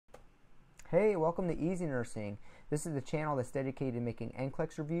Hey, welcome to Easy Nursing. This is the channel that's dedicated to making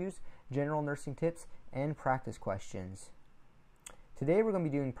NCLEX reviews, general nursing tips, and practice questions. Today we're going to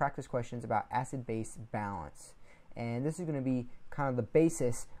be doing practice questions about acid-base balance. And this is going to be kind of the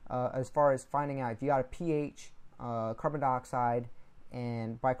basis as far as finding out if you got a pH, carbon dioxide,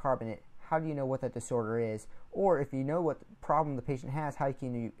 and bicarbonate, how do you know what that disorder is? Or if you know what problem the patient has, how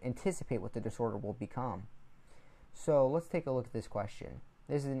can you anticipate what the disorder will become? So let's take a look at this question.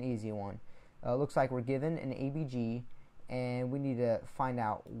 This is an easy one. Looks like we're given an ABG and we need to find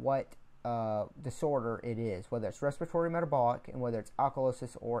out what disorder it is, whether it's respiratory metabolic and whether it's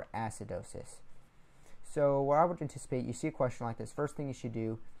alkalosis or acidosis. So what I would anticipate, you see a question like this, first thing you should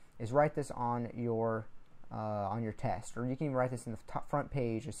do is write this on your test, or you can even write this in the top front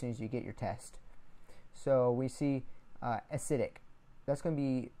page as soon as you get your test. So we see acidic. That's going to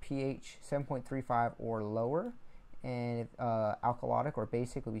be pH 7.35 or lower, and alkalotic or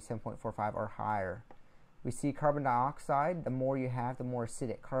basic would be 7.45 or higher. We see carbon dioxide. The more you have, the more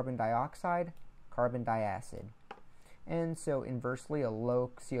acidic. Carbon dioxide, carbon diacid. And so inversely, a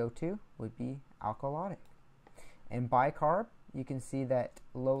low CO2 would be alkalotic. And bicarb, you can see that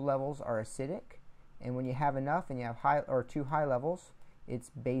low levels are acidic, and when you have enough and you have high or too high levels,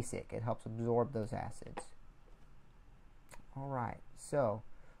 it's basic. It helps absorb those acids. Alright, so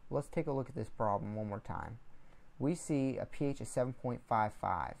let's take a look at this problem one more time. We see a pH of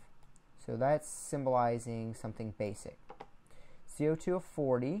 7.55. So that's symbolizing something basic. CO2 of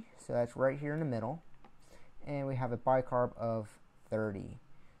 40, so that's right here in the middle. And we have a bicarb of 30.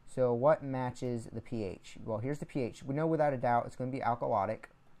 So what matches the pH? Well, here's the pH. We know without a doubt it's going to be alkalotic.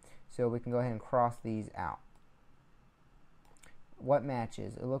 So we can go ahead and cross these out. What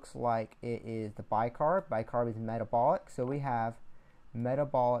matches? It looks like it is the bicarb. Bicarb is metabolic. So we have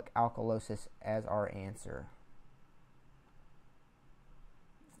metabolic alkalosis as our answer.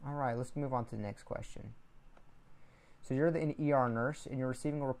 Alright, let's move on to the next question. So you're an ER nurse and you're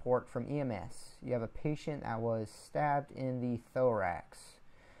receiving a report from EMS. You have a patient that was stabbed in the thorax.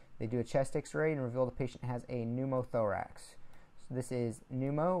 They do a chest x-ray and reveal the patient has a pneumothorax. So this is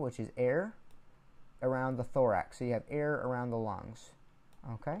pneumo, which is air, around the thorax. So you have air around the lungs.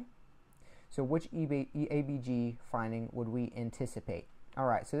 Okay? So which ABG finding would we anticipate?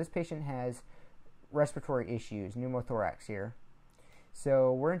 Alright, so this patient has respiratory issues, pneumothorax here.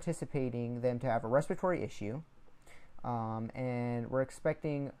 So we're anticipating them to have a respiratory issue, and we're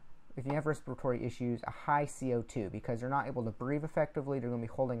expecting, if you have respiratory issues, a high CO2 because they're not able to breathe effectively. They're going to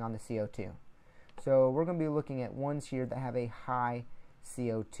be holding on to CO2. So we're going to be looking at ones here that have a high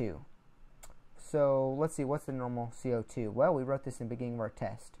CO2. So let's see, what's the normal CO2? Well, we wrote this in the beginning of our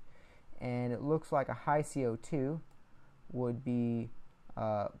test, and it looks like a high CO2 would be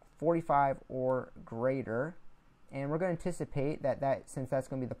 45 or greater. And we're going to anticipate that since that's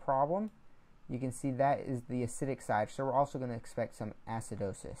going to be the problem, you can see that is the acidic side. So we're also going to expect some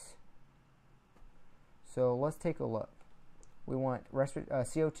acidosis. So let's take a look. We want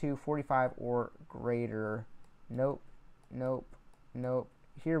CO2 45 or greater. Nope, nope, nope.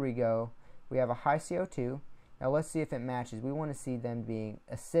 Here we go. We have a high CO2. Now let's see if it matches. We want to see them being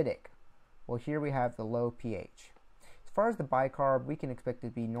acidic. Well, here we have the low pH. As far as the bicarb, we can expect it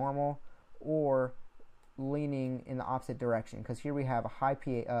to be normal or leaning in the opposite direction, because here we have a high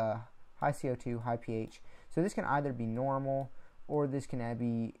CO2, high pH. So this can either be normal or this can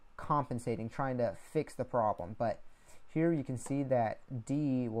be compensating, trying to fix the problem. But here you can see that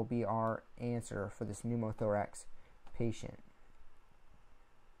D will be our answer for this pneumothorax patient.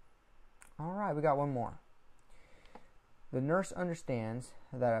 Alright, we got one more. The nurse understands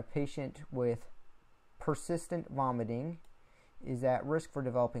that a patient with persistent vomiting is at risk for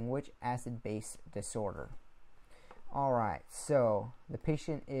developing which acid-base disorder? Alright, so the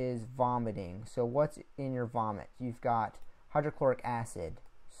patient is vomiting. So what's in your vomit? You've got hydrochloric acid.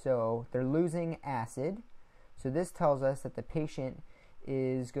 So they're losing acid. So this tells us that the patient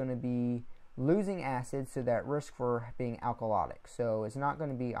is going to be losing acid, so that risk for being alkalotic. So it's not going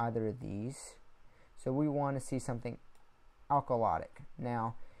to be either of these. So we want to see something alkalotic.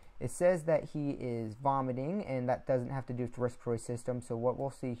 Now, it says that he is vomiting, and that doesn't have to do with the respiratory system. So what we'll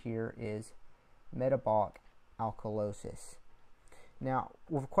see here is metabolic alkalosis. Now,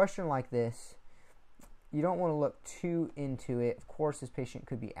 with a question like this, you don't want to look too into it. Of course, this patient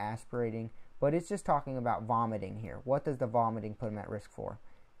could be aspirating, but it's just talking about vomiting here. What does the vomiting put him at risk for?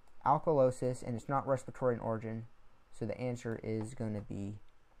 Alkalosis, and it's not respiratory in origin. So the answer is going to be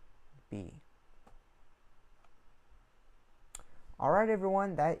B. Alright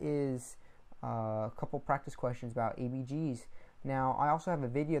everyone, that is a couple practice questions about ABGs. Now I also have a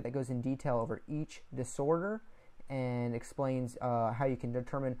video that goes in detail over each disorder and explains how you can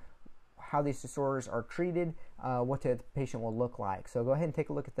determine how these disorders are treated, what the patient will look like. So go ahead and take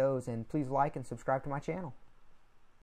a look at those, and please like and subscribe to my channel.